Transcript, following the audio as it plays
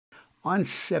On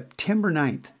September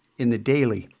 9th in the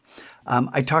daily,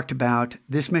 I talked about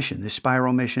this mission, this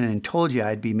spiral mission, and told you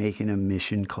I'd be making a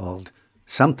mission called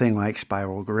something like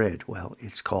Spiral Grid. Well,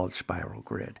 it's called Spiral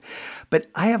Grid. But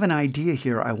I have an idea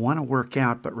here I want to work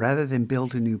out, but rather than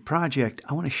build a new project,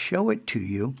 I want to show it to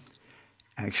you.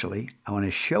 Actually, I want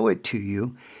to show it to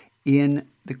you in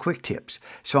the quick tips.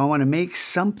 So I want to make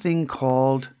something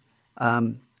called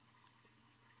a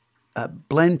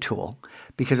blend tool,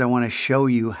 because I want to show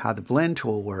you how the blend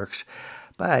tool works.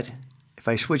 But if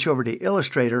I switch over to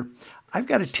Illustrator, I've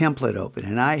got a template open,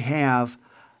 and I have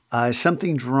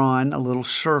something drawn, a little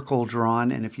circle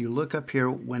drawn. And if you look up here,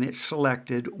 when it's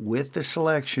selected with the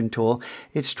selection tool,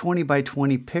 it's 20 by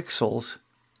 20 pixels.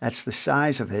 That's the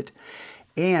size of it.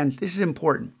 And this is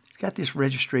important. It's got this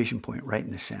registration point right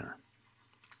in the center.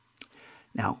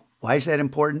 Now, why is that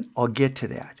important? I'll get to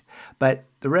that. But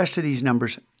the rest of these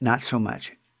numbers, not so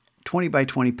much. 20 by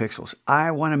 20 pixels.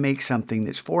 I want to make something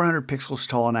that's 400 pixels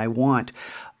tall, and I want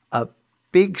a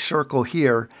big circle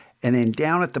here, and then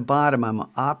down at the bottom, I'm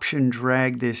option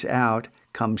drag this out,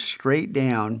 come straight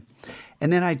down,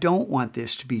 and then I don't want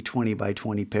this to be 20 by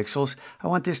 20 pixels. I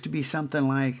want this to be something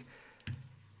like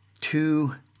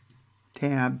 2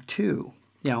 tab 2.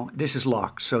 You know, this is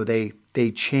locked, so they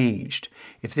changed.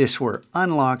 If this were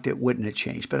unlocked, it wouldn't have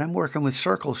changed. But I'm working with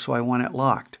circles, so I want it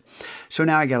locked. So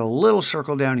now I got a little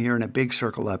circle down here and a big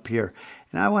circle up here.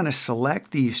 And I want to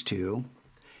select these two.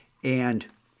 And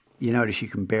you notice you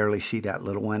can barely see that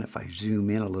little one. If I zoom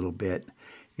in a little bit,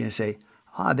 you're going to say,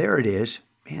 ah, there it is.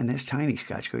 Man, that's tiny,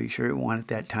 Scotchko. You sure you want it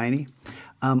that tiny?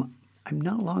 I'm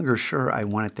no longer sure I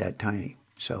want it that tiny.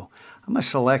 So I'm going to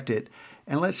select it.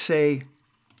 And let's say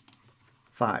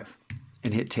 5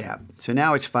 and hit tab. So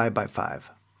now it's 5 by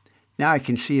 5. Now I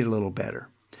can see it a little better.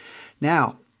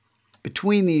 Now,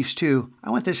 between these two, I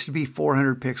want this to be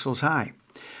 400 pixels high.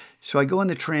 So I go in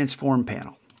the transform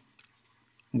panel.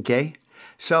 Okay,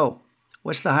 so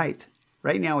what's the height?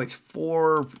 Right now it's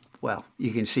 4, well,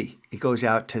 you can see it goes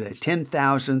out to the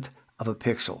 10,000th of a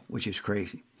pixel, which is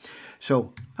crazy.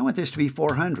 So I want this to be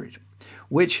 400,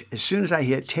 which as soon as I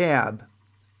hit tab,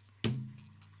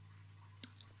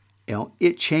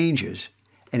 it changes,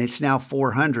 and it's now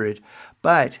 400,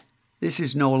 but this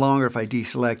is no longer, if I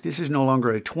deselect, this is no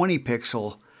longer a 20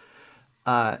 pixel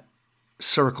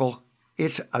circle.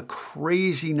 It's a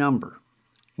crazy number,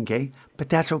 okay? But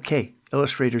that's okay.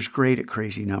 Illustrator's great at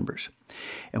crazy numbers.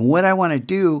 And what I want to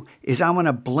do is I want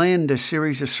to blend a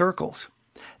series of circles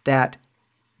that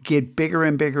get bigger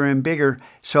and bigger and bigger.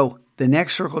 So the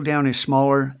next circle down is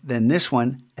smaller than this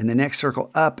one, and the next circle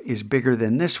up is bigger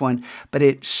than this one, but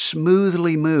it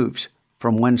smoothly moves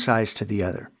from one size to the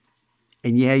other.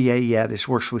 And yeah, this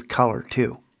works with color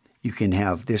too. You can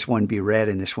have this one be red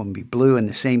and this one be blue, and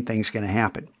the same thing's going to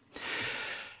happen.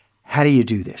 How do you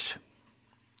do this?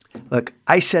 Look,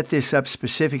 I set this up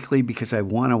specifically because I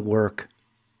want to work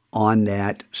on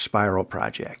that spiral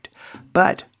project.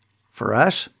 But for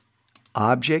us,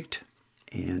 object,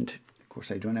 and of course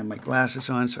I don't have my glasses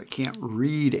on, so I can't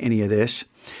read any of this.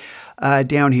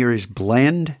 Down here is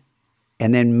blend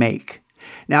and then make.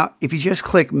 Now, if you just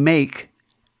click make,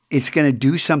 it's going to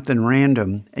do something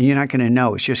random and you're not going to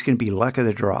know. It's just going to be luck of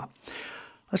the draw.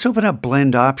 Let's open up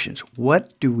blend options.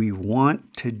 What do we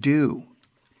want to do?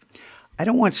 I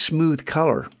don't want smooth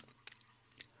color.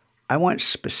 I want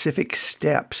specific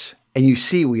steps. And you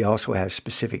see we also have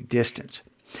specific distance.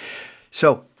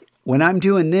 So when I'm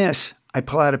doing this, I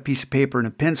pull out a piece of paper and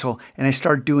a pencil and I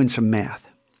start doing some math.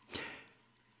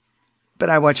 But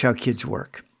I watch how kids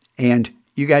work. And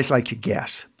you guys like to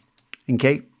guess.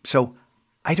 Okay? So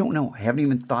I don't know. I haven't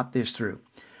even thought this through.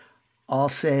 I'll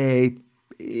say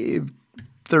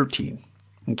 13.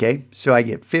 Okay? So I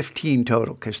get 15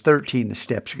 total because 13, the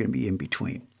steps are going to be in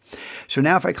between. So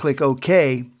now if I click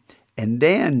OK, and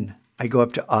then I go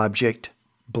up to Object,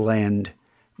 Blend,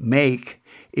 Make,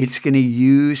 it's going to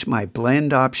use my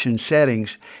blend option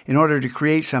settings in order to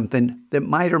create something that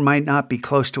might or might not be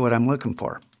close to what I'm looking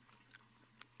for.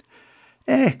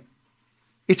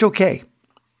 It's okay.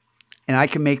 And I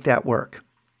can make that work.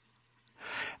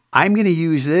 I'm going to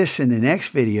use this in the next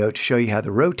video to show you how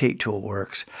the rotate tool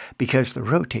works, because the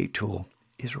rotate tool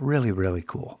is really, really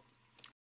cool.